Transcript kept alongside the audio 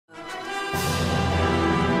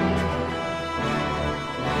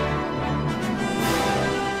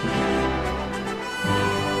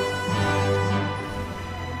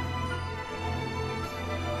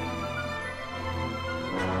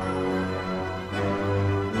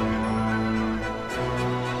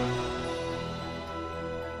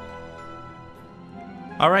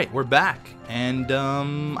Alright, we're back, and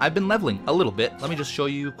I've been leveling a little bit. Let me just show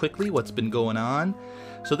you quickly what's been going on.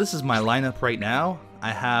 So this is my lineup right now.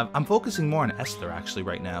 I'm focusing more on Esther actually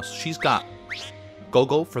right now. So she's got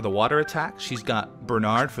Gogo for the water attacks, she's got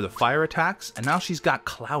Bernard for the fire attacks, and now she's got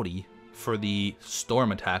Cloudy for the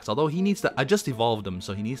storm attacks. Although he needs to, I just evolved him,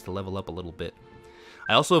 so he needs to level up a little bit.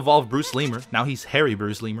 I also evolved Bruce Lemur. Now he's Harry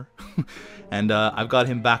Bruce Lemur, and I've got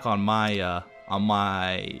him back on my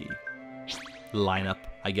lineup,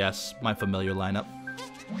 I guess, my familiar lineup.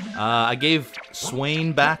 I gave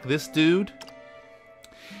Swain back this dude.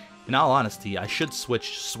 In all honesty, I should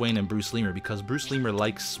switch Swain and Bruce Lemur because Bruce Lemur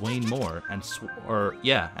likes Swain more, and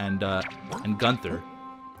Gunther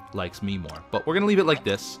likes me more. But we're gonna leave it like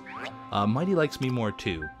this. Mighty likes me more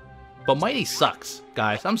too, but Mighty sucks,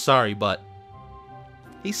 guys. I'm sorry, but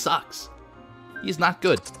he sucks. He's not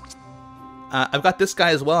good. I've got this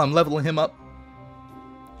guy as well. I'm leveling him up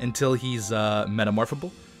until he's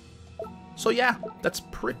metamorphable. So yeah, that's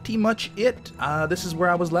pretty much it. This is where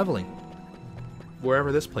I was leveling.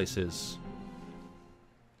 Wherever this place is.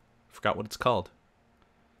 Forgot what it's called.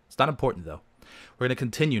 It's not important though. We're gonna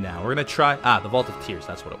continue now. We're gonna try the Vault of Tears,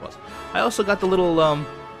 that's what it was. I also got the little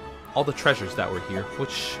all the treasures that were here,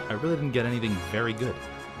 which I really didn't get anything very good.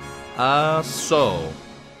 So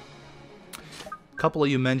a couple of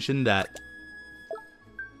you mentioned that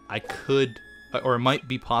I could, or it might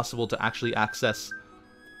be possible to actually access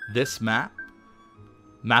this map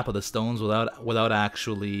of the stones without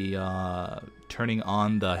actually turning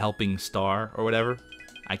on the helping star or whatever.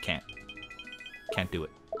 I can't do it.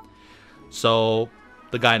 So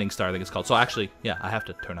the guiding star, I think it's called. So actually, yeah, I have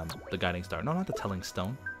to turn on the guiding star. No, not the telling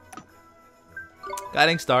stone.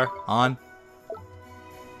 Guiding star on.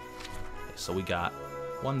 Okay, so we got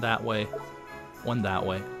one that way, one that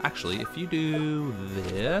way. Actually, if you do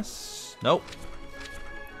this, nope.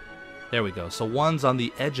 There we go. So one's on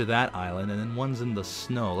the edge of that island, and then one's in the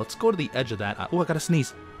snow. Let's go to the edge of that island. Oh, I gotta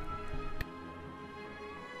sneeze.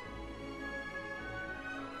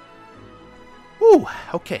 Ooh,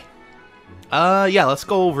 okay. Yeah, let's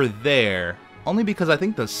go over there. Only because I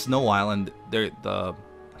think the snow island, I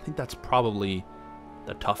think that's probably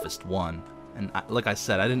the toughest one. And like I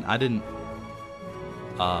said, I didn't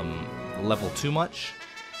level too much.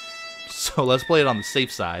 So let's play it on the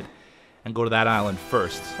safe side and go to that island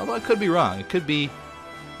first. Although I could be wrong. It could be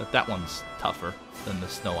that one's tougher than the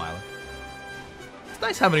snow island. It's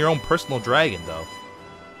nice having your own personal dragon, though.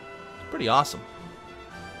 It's pretty awesome.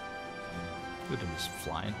 Look at him just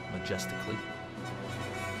flying majestically.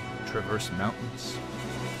 Traverse mountains.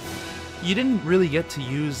 You didn't really get to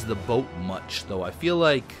use the boat much, though. I feel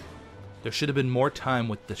like there should have been more time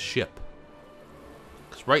with the ship.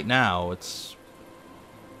 Because right now, it's...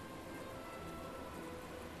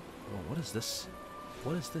 Oh, what is this?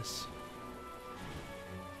 What is this?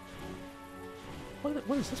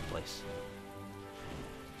 What is this place?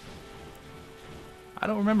 I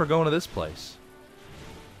don't remember going to this place.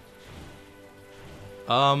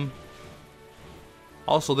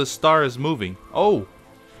 Also, this star is moving. Oh!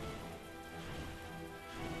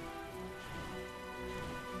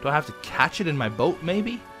 Do I have to catch it in my boat,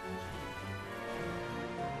 maybe?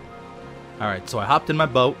 Alright, so I hopped in my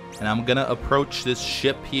boat, and I'm gonna approach this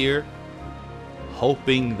ship here,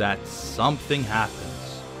 hoping that something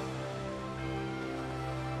happens.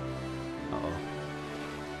 Uh-oh.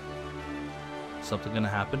 Something gonna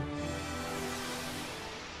happen?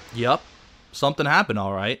 Yup. Something happened,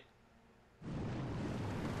 alright.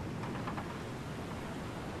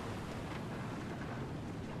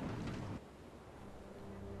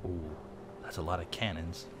 Ooh, that's a lot of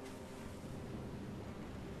cannons.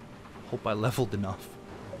 Hope I leveled enough.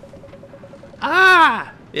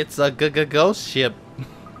 Ah! It's a ghost ship.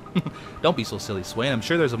 Don't be so silly, Swain. I'm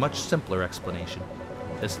sure there's a much simpler explanation.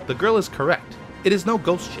 The girl is correct. It is no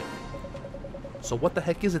ghost ship. So what the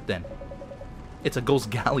heck is it then? It's a ghost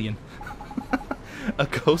galleon. A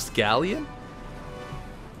ghost galleon?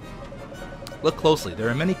 Look closely. There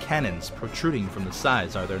are many cannons protruding from the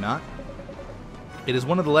sides, are there not? It is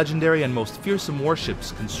one of the legendary and most fearsome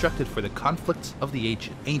warships constructed for the conflicts of the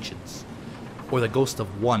ancients. Or the ghost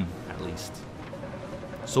of one, at least.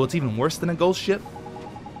 So it's even worse than a ghost ship?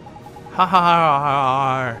 Ha ha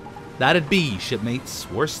ha! That'd be, shipmates,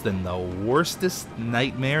 worse than the worstest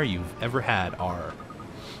nightmare you've ever had,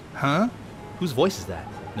 Huh? Whose voice is that?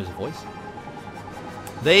 There's a voice?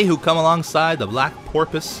 They who come alongside the Black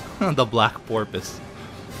Porpoise, the Black Porpoise,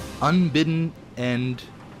 unbidden end...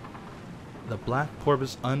 The Black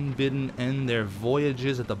Porpoise unbidden end their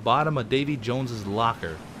voyages at the bottom of Davy Jones's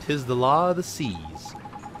locker. 'Tis the law of the seas.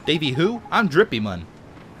 Davy who? I'm Drippy Mun.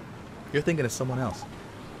 You're thinking of someone else.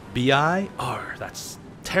 B.I.R. That's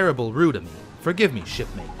terrible rude of me. Forgive me,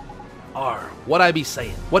 shipmate. What I be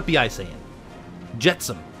saying? What be I saying?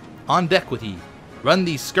 Jetsam, on deck with ye. Run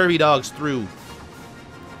these scurvy dogs through.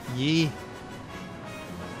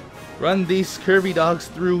 Run these scurvy dogs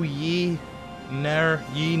through ye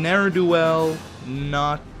ne'er-do-well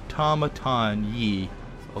not automaton ye.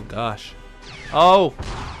 Oh gosh. Oh!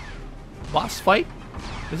 Boss fight?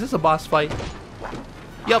 Is this a boss fight?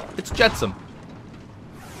 Yep, it's Jetsam.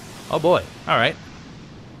 Oh boy. Alright.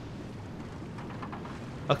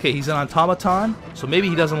 Okay, he's an automaton, so maybe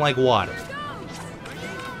he doesn't like water.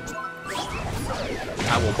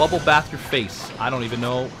 I will bubble bath your face. I don't even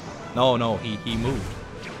know. No, he moved.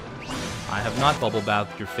 I have not bubble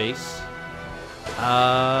bathed your face.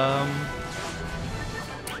 I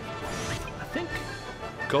think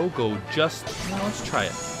Go-Go just... Well, let's try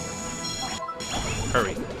it.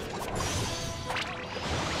 Hurry.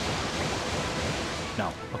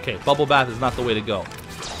 No. Okay, bubble bath is not the way to go.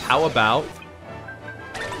 How about...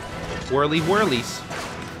 Whirly Whirlies?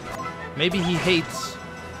 Maybe he hates...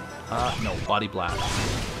 no, Body Blast.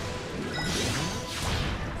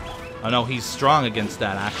 Oh no, he's strong against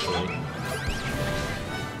that, actually.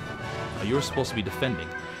 Oh, you were supposed to be defending.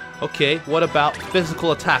 Okay, what about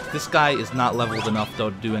physical attack? This guy is not leveled enough, though,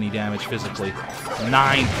 to do any damage physically.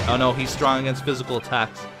 9. Oh no, he's strong against physical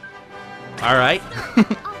attacks. Alright.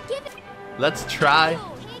 Let's try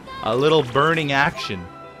a little burning action.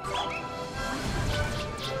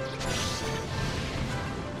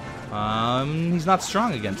 He's not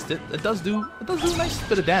strong against it. It does do a nice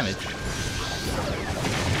bit of damage.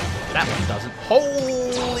 That one doesn't.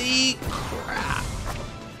 Holy crap!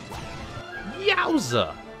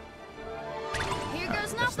 Yowza!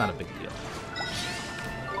 That's not a big deal.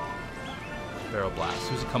 Barrel Blast.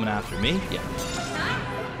 Who's coming after me? Yeah.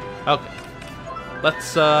 Okay.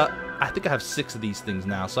 Let's, I think I have 6 of these things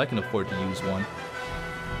now, so I can afford to use one.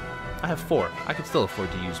 I have 4. I can still afford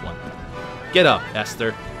to use one. Get up,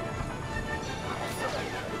 Esther.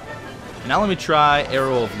 Now let me try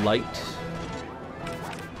Arrow of Light.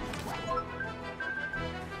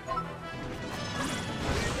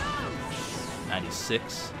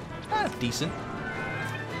 .96. Decent.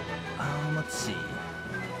 Let's see.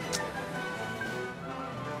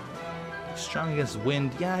 Strong against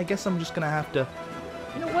wind. Yeah, I guess I'm just gonna have to...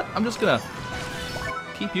 You know what? I'm just gonna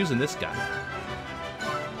keep using this guy.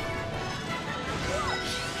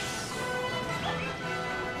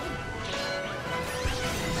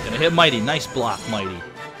 He's gonna hit Mighty. Nice block, Mighty.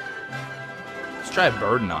 Let's try a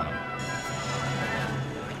Burden on him.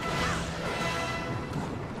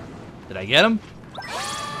 Did I get him?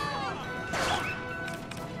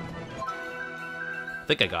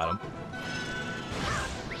 I think I got him.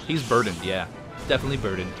 He's burdened, yeah. Definitely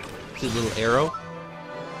burdened. See a little arrow.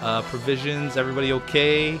 Provisions, everybody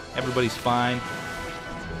okay? Everybody's fine.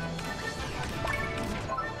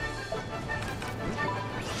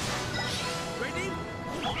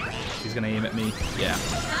 He's gonna aim at me. Yeah.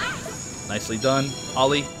 Nicely done.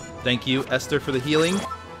 Ollie, thank you. Esther for the healing.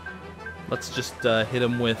 Let's just hit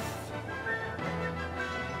him with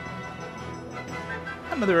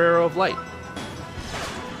another Arrow of Light.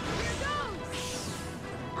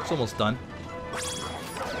 It's almost done.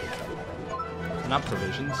 Not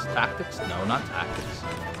provisions. Tactics? No, not tactics.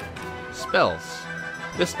 Spells.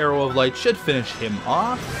 This Arrow of Light should finish him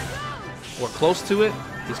off. Or close to it.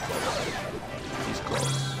 He's close. He's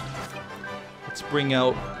close. Let's bring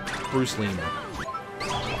out Bruce Lehman.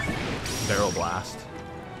 Barrel Blast.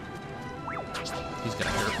 He's gonna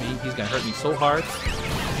hurt me. He's gonna hurt me so hard.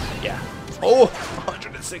 Yeah. Oh!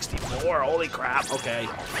 164. Holy crap. Okay.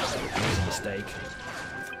 That was a mistake.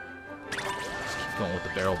 Just keep going with the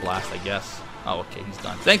Barrel Blast, I guess. Oh, okay. He's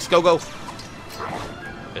done. Thanks, Go-Go!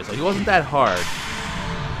 Okay, so he wasn't that hard.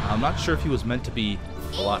 I'm not sure if he was meant to be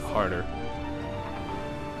a lot harder.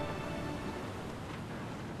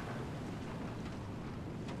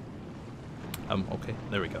 Okay.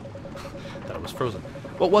 There we go. Thought it was frozen.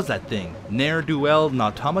 What was that thing? Ne'er-do-well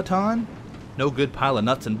automaton? No good pile of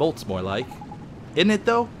nuts and bolts, more like. Isn't it,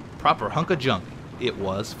 though? Proper hunk of junk. It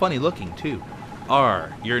was. Funny looking, too.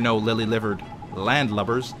 You're no lily-livered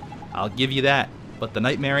landlubbers. I'll give you that. But the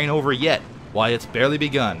nightmare ain't over yet. Why, it's barely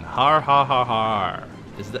begun. Har, har, har, har.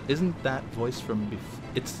 Isn't that voice from before?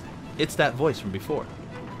 It's that voice from before.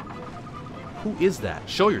 Who is that?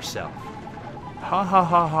 Show yourself. Ha, ha,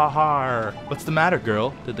 ha, ha, ha. What's the matter,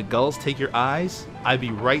 girl? Did the gulls take your eyes? I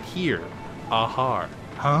be right here. Ahar.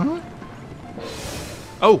 Huh?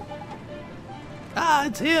 Oh! Ah,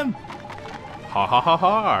 it's him! Ha ha ha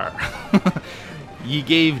ha! Ye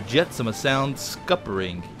gave Jetsam a sound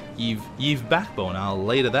scuppering. Ye've backbone, I'll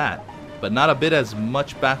lay to that. but not a bit as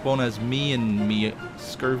much backbone as me and me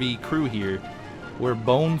scurvy crew here. We're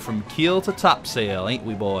bone from keel to topsail, ain't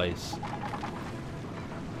we, boys?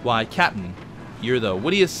 Why, Captain, you're the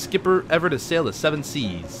wittiest skipper ever to sail the 7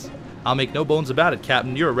 seas. I'll make no bones about it,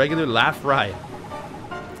 Captain. You're a regular laugh riot.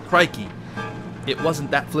 Crikey, it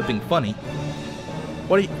wasn't that flipping funny.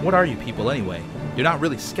 What are you people, anyway? You're not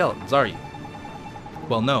really skeletons, are you?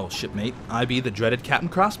 Well, no, shipmate. I be the dreaded Captain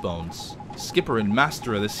Crossbones, skipper and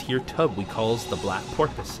master of this here tub we calls the Black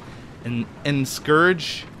Porpoise, and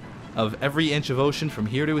scourge of every inch of ocean from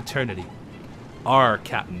here to eternity. Arr,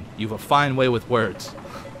 Captain, you've a fine way with words.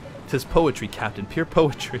 'Tis poetry, Captain, pure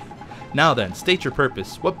poetry. Now then, state your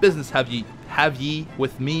purpose. What business have ye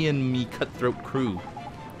with me and me cutthroat crew?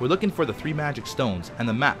 We're looking for the 3 magic stones, and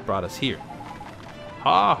the map brought us here.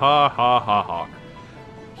 Ha ha ha ha ha.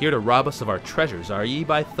 Here to rob us of our treasures, are ye,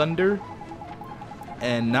 by thunder?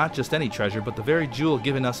 And not just any treasure, but the very jewel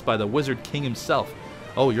given us by the Wizard King himself.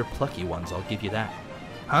 Oh, you're plucky ones, I'll give you that.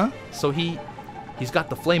 Huh? So he's got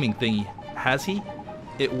the flaming thingy, has he?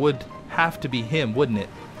 It would have to be him, wouldn't it?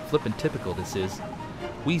 Flippin' typical this is.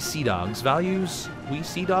 We sea dogs values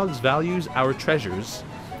our treasures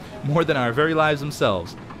more than our very lives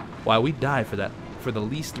themselves. Why, we'd die for that, for the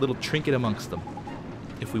least little trinket amongst them.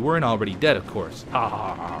 If we weren't already dead, of course.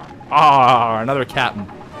 Another captain.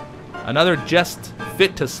 Another jest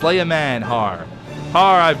fit to slay a man, har.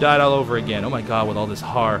 Har, I've died all over again. Oh my god, with all this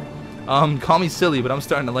har. Call me silly, but I'm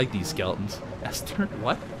starting to like these skeletons. Esther?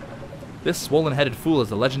 What? This swollen-headed fool is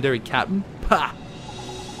the legendary captain? Pah!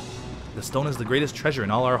 The stone is the greatest treasure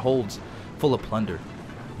in all our holds, full of plunder.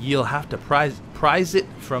 Ye'll have to prize it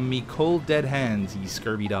from me cold dead hands, ye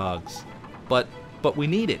scurvy dogs. But we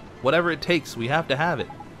need it. Whatever it takes, we have to have it.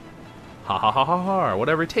 Ha ha ha ha ha.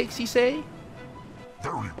 Whatever it takes, ye say?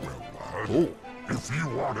 Very well, lad. Oh. If you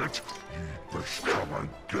want it, you best come and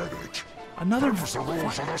get it. Another... Them's the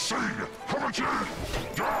rules of the sea, haven't you?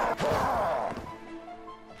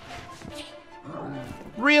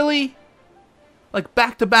 Really? Like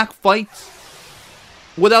back-to-back fights?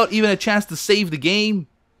 Without even a chance to save the game?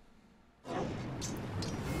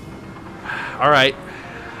 Alright.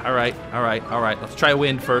 Let's try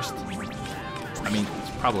wind first. I mean,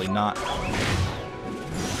 it's probably not.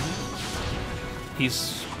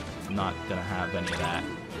 He's not gonna have any of that.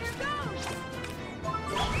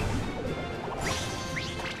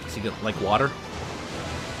 Does he get, like, water?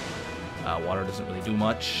 Water doesn't really do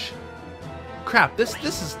much. Crap, this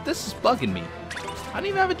is bugging me. I didn't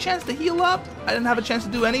even have a chance to heal up. I didn't have a chance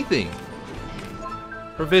to do anything.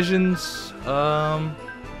 Provisions,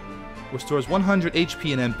 restores 100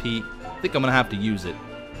 HP and MP. I think I'm gonna have to use it.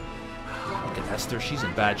 Look at Esther, she's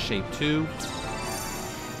in bad shape too.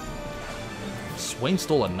 Swain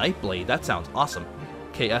stole a Nightblade, that sounds awesome.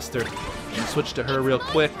 Okay, Esther, switch to her real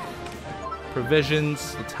quick.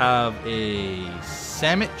 Provisions, let's have a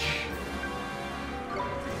sandwich.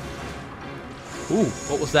 Ooh,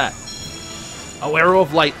 what was that? Oh, Arrow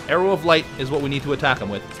of Light. Arrow of Light is what we need to attack him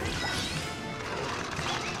with.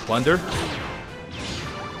 Plunder.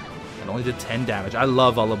 It only did 10 damage. I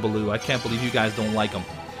love Hullabaloo. I can't believe you guys don't like him.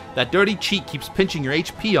 That dirty cheat keeps pinching your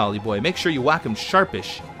HP, Ollie boy. Make sure you whack him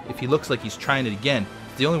sharpish if he looks like he's trying it again.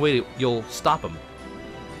 It's the only way you'll stop him.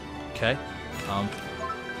 Okay. Let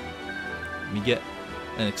me get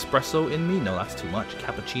an espresso in me. No, that's too much.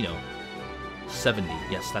 Cappuccino. 70.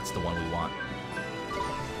 Yes, that's the one we want.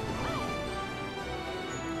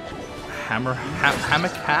 Hammock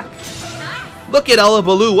hack. Look at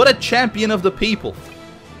Hullabaloo. What a champion of the people.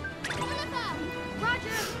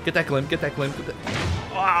 Get that glim. Get that glim. Get that.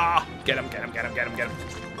 Ah! Get him. Get him. Get him. Get him. Get him.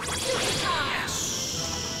 Yes.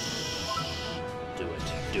 Do it.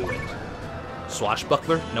 Do it.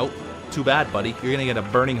 Swashbuckler? Nope. Too bad, buddy. You're gonna get a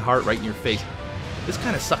burning heart right in your face. This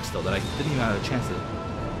kind of sucks, though, that I didn't even have a chance to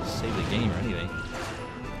save the game or anything.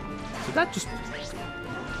 Did that just...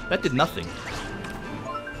 That did nothing.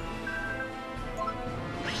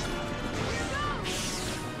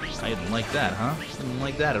 I didn't like that, huh? Didn't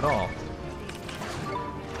like that at all.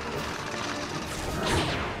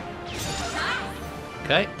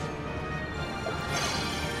 Okay.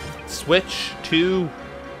 Switch to...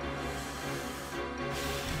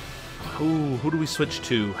 Ooh, who do we switch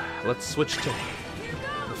to? Let's switch to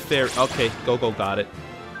the fair. Okay, go, got it.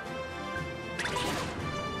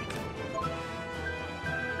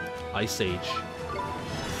 Ice Age.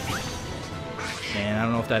 Man, I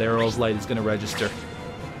don't know if that Arrow of Light is gonna register.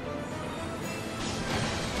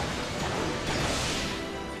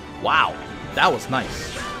 Wow, that was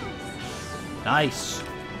nice. Nice.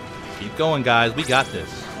 Keep going, guys. We got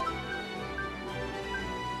this.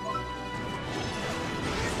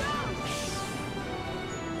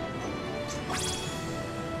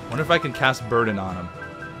 Wonder if I can cast Burden on him.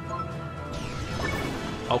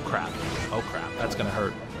 Oh crap. Oh crap. That's gonna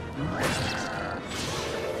hurt.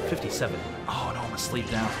 57. Oh no, I'm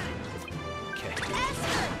asleep now. Okay.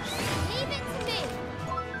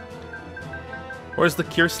 Where's the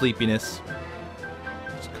cure sleepiness?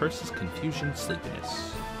 Curses, confusion,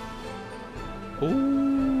 sleepiness.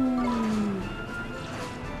 Ooh.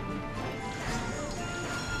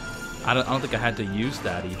 I don't think I had to use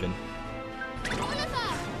that even.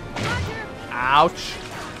 Ouch.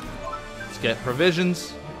 Let's get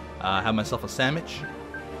provisions. Have myself a sandwich.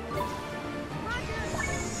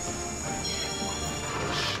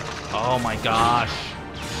 Oh my gosh.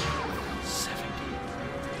 70.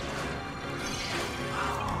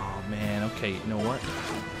 Oh man, okay, you know what?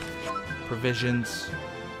 Provisions.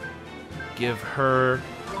 Give her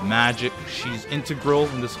magic. She's integral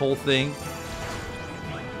in this whole thing.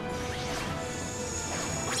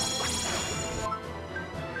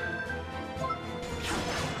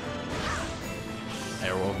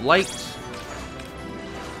 Arrow of light.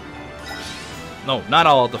 No, not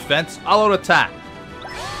all defense. All out attack.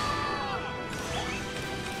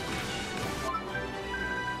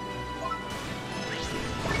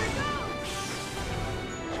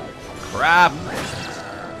 Crap.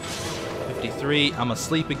 53. I'm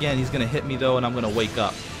asleep again. He's gonna hit me though, and I'm gonna wake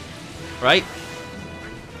up. Right?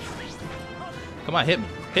 Come on, hit me.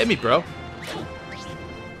 Hit me, bro.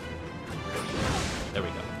 There we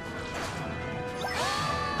go.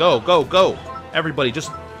 Go, go, go. Everybody,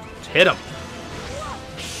 just hit him.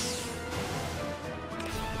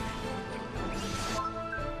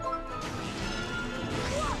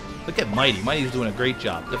 Look at Mighty. Mighty's doing a great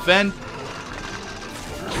job. Defend.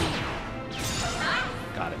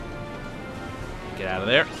 Got it. Get out of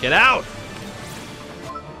there. Get out!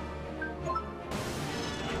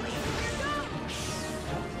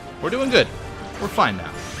 We're doing good. We're fine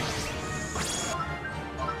now.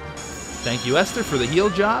 Thank you, Esther, for the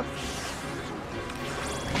heal job.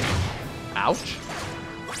 Ouch.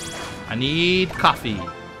 I need coffee.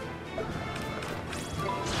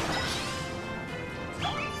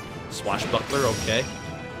 Swashbuckler, okay.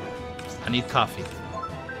 I need coffee.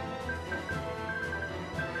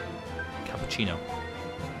 Cappuccino.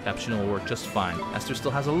 Cappuccino will work just fine. Esther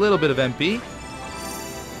still has a little bit of MP.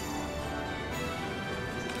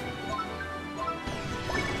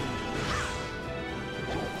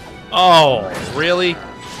 Oh, really?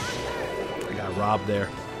 I got robbed there.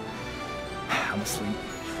 I'm asleep.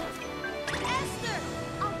 Esther,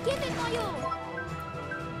 I'll give it my all.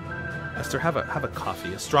 Esther, have a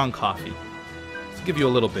coffee, a strong coffee. Let's give you a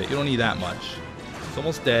little bit. You don't need that much. It's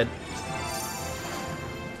almost dead.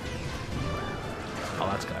 Oh,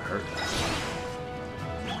 that's gonna hurt.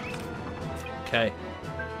 Okay.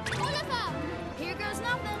 Here goes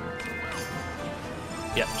nothing.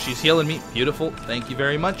 Yep, she's healing me. Beautiful. Thank you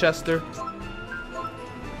very much, Esther.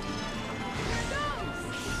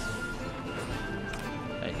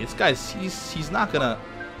 Hey, this guy's he's not gonna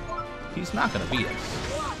beat us.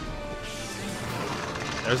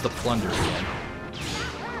 There's the plunder again.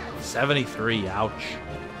 73. Ouch.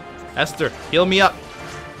 Esther, heal me up.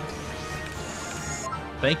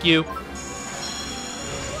 Thank you.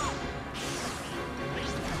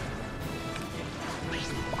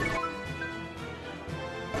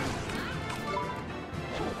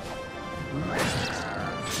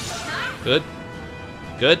 Good.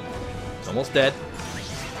 Good. It's almost dead.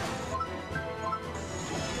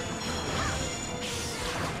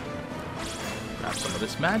 Grab some of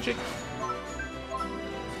this magic.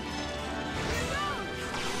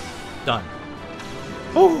 Done.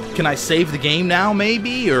 Oh, can I save the game now,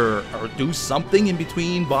 maybe? Or do something in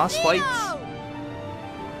between boss fights?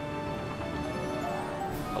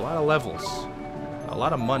 A lot of levels. A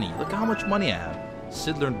lot of money. Look at how much money I have.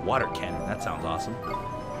 Sid learned water cannon. That sounds awesome.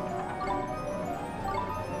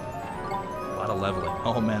 A lot of leveling.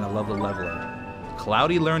 Oh man, I love the leveling.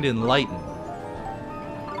 Cloudy learned Enlighten.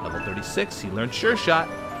 Level 36, he learned Sure Shot.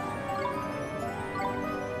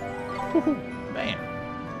 Man.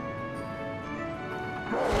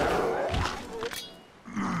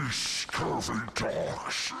 Scurvy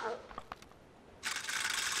dogs.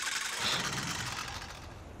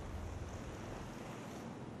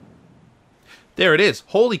 There it is.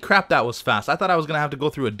 Holy crap, that was fast. I thought I was going to have to go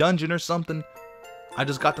through a dungeon or something. I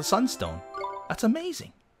just got the Sunstone. That's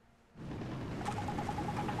amazing.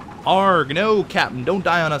 Arg, no, Captain. Don't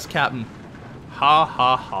die on us, Captain. Ha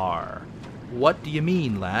ha ha. What do you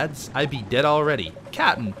mean, lads? I be dead already.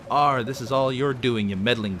 Captain, this is all you're doing, you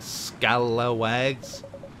meddling scalawags.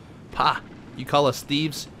 Pa, you call us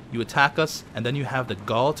thieves, you attack us, and then you have the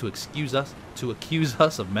gall to accuse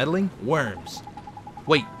us of meddling? Worms.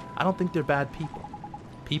 Wait, I don't think they're bad people.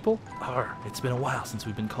 People? Arr, it's been a while since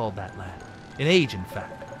we've been called that, lad. An age, in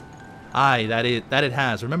fact. Aye, that it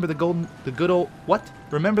has. Remember the good old, what?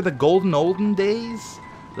 Remember the golden olden days?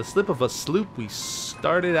 The slip of a sloop we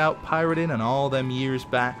started out pirating and all them years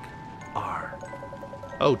back? Arr.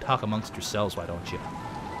 Oh, talk amongst yourselves, why don't you?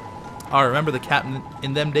 Arr, remember the captain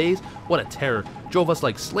in them days? What a terror. Drove us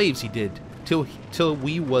like slaves he did, till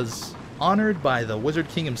we was honored by the Wizard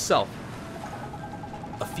King himself.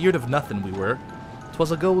 Afeard of nothing we were.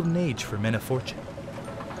 'Twas a golden age for men of fortune.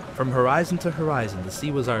 From horizon to horizon, the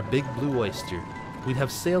sea was our big blue oyster. We'd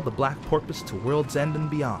have sailed the black porpoise to world's end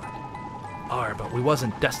and beyond. Arr, but we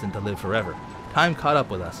wasn't destined to live forever. Time caught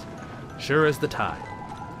up with us, sure as the tide.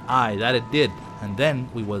 Aye, that it did, and then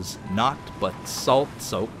we was naught but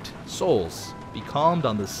salt-soaked souls, becalmed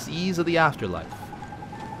on the seas of the afterlife.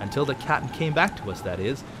 Until the captain came back to us, that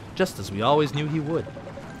is, just as we always knew he would.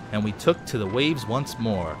 And we took to the waves once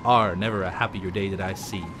more. Arr, never a happier day did I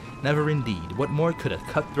see. Never indeed. What more could a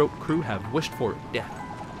cutthroat crew have wished for death?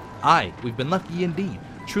 Aye, we've been lucky indeed.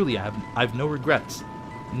 Truly, I've no regrets.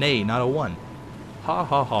 Nay, not a one. Ha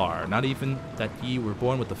ha ha. Not even that ye were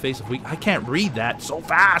born with the face of weak. I can't read that so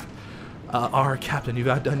fast. Arr, Captain, you've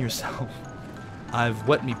outdone yourself. I've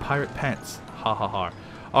wet me pirate pants. Ha ha ha.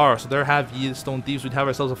 Arr, so there have ye, the stone thieves. We'd have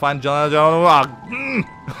ourselves a fine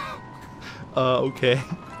okay.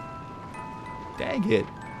 Dang it.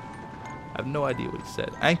 I have no idea what he said.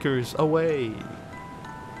 Anchors away.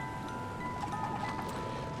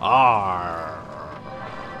 Arr.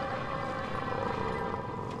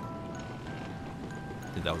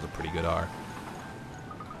 I think that was a pretty good R.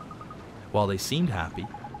 While they seemed happy.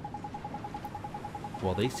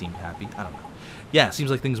 I don't know. Yeah, seems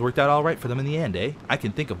like things worked out alright for them in the end, eh? I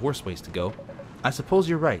can think of worse ways to go. I suppose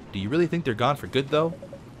you're right. Do you really think they're gone for good, though?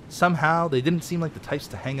 Somehow, they didn't seem like the types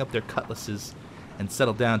to hang up their cutlasses and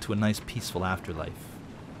settle down to a nice, peaceful afterlife.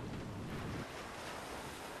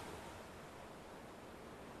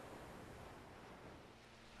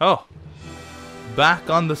 Oh. Back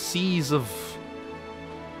on the seas of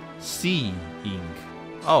seeing.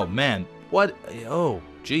 Oh, man. What? Oh,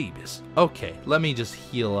 jeebus. Okay, let me just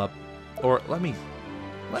heal up. Or let me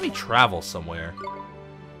travel somewhere.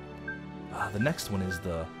 The next one is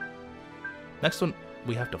the... Next one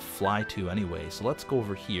we have to fly to anyway. So let's go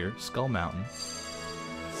over here. Skull Mountain.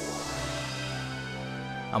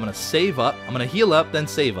 I'm going to save up. I'm going to heal up, then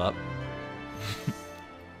save up.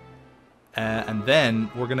 And then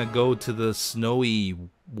we're going to go to the snowy,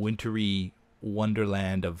 wintry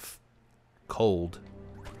wonderland of cold.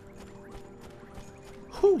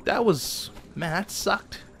 Whew, that was... Man, that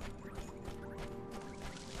sucked.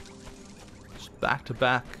 Just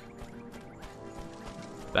back-to-back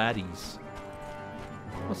baddies.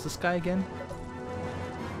 What's this guy again?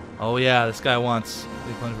 Oh yeah, this guy wants...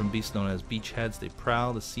 They come from beasts known as beachheads. They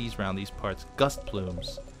prowl the seas around these parts. Gust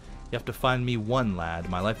plumes. You have to find me one, lad.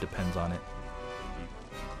 My life depends on it.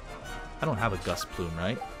 I don't have a gust plume,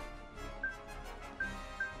 right?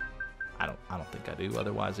 I don't think I do.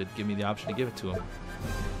 Otherwise, it'd give me the option to give it to him.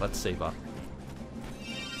 Let's save up.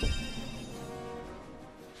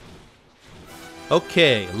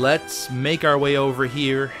 Okay, let's make our way over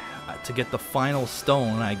here to get the final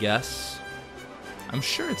stone, I guess. I'm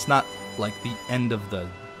sure it's not like the end of the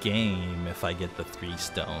game if I get the 3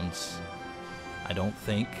 stones. I don't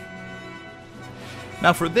think.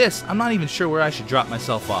 Now for this, I'm not even sure where I should drop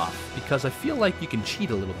myself off, because I feel like you can cheat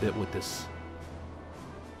a little bit with this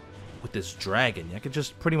dragon. I could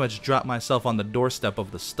just pretty much drop myself on the doorstep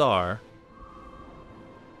of the star,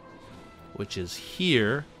 which is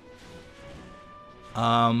here.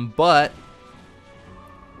 But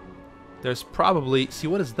there's probably... See,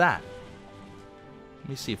 what is that? Let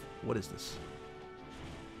me see if... What is this?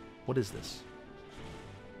 What is this?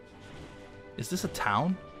 Is this a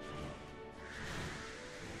town?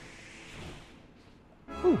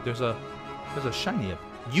 Ooh, there's a shiny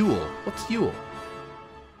Yule. What's Yule?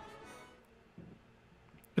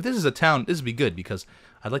 If this is a town, this would be good because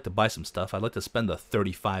I'd like to buy some stuff. I'd like to spend the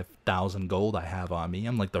 35,000 gold I have on me.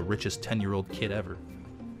 I'm like the richest 10-year-old kid ever.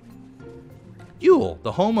 Yule,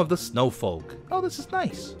 the home of the snowfolk. Oh, this is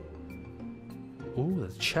nice. Ooh,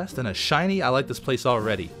 a chest and a shiny. I like this place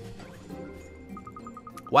already.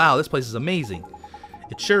 Wow, this place is amazing.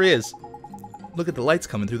 It sure is. Look at the lights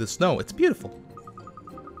coming through the snow. It's beautiful.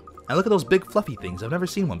 And look at those big fluffy things. I've never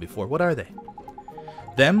seen one before. What are they?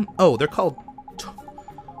 Them? Oh, they're called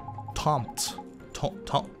tomts.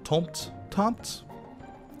 Tomts?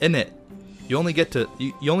 Isn't it? You only get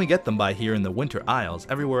them by here in the winter isles.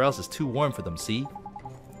 Everywhere else is too warm for them, see?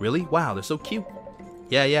 Really? Wow, they're so cute.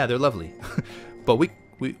 Yeah, they're lovely.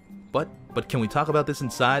 But But can we talk about this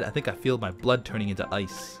inside? I think I feel my blood turning into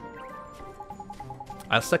ice.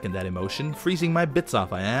 I'll second that emotion. Freezing my bits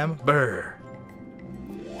off I am. Brr.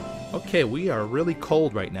 Okay, we are really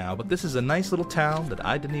cold right now, but this is a nice little town that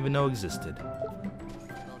I didn't even know existed.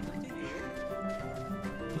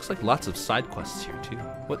 Looks like lots of side quests here too.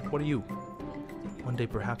 What are you? One day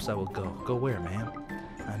perhaps I will go. Go where, ma'am?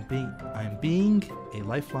 I'm being a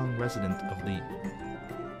lifelong resident of the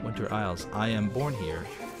Winter Isles. I am born here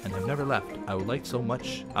and have never left. I would like so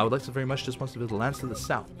very much just once to visit the lands to the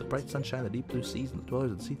south. The bright sunshine, the deep blue seas, and the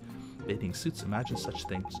dwellers of the sea. Bathing suits, imagine such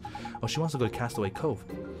things. Oh, she wants to go to Castaway Cove.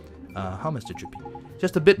 How, Mr. Drippy?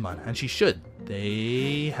 Just a bit, man, and she should.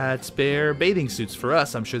 They had spare bathing suits for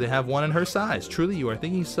us. I'm sure they have one in her size. Truly, you are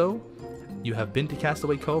thinking so? You have been to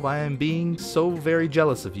Castaway Cove? I am being so very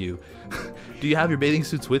jealous of you. Do you have your bathing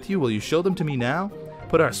suits with you? Will you show them to me now?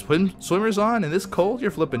 Put our swimmers on in this cold? You're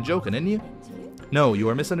flippin' joking, ain't you? No, you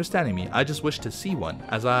are misunderstanding me. I just wish to see one,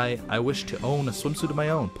 as I wish to own a swimsuit of my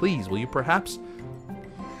own. Please, will you perhaps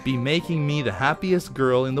be making me the happiest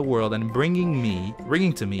girl in the world and bringing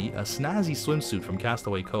to me a snazzy swimsuit from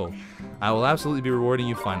Castaway Cove? I will absolutely be rewarding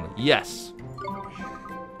you finally. Yes.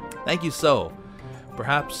 Thank you so.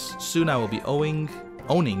 Perhaps soon I will be owning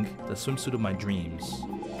the swimsuit of my dreams.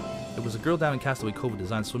 It was a girl down in Castaway Cove who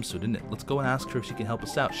designed swimsuit, didn't it? Let's go and ask her if she can help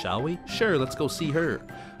us out, shall we? Sure, let's go see her.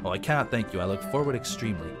 Oh, I cannot thank you. I look forward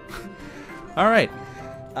extremely. Alright.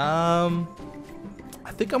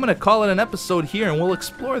 I think I'm going to call it an episode here, and we'll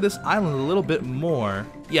explore this island a little bit more.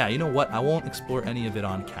 Yeah, you know what? I won't explore any of it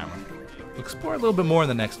on camera. We'll explore a little bit more in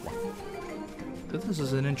the next one. This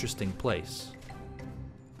is an interesting place.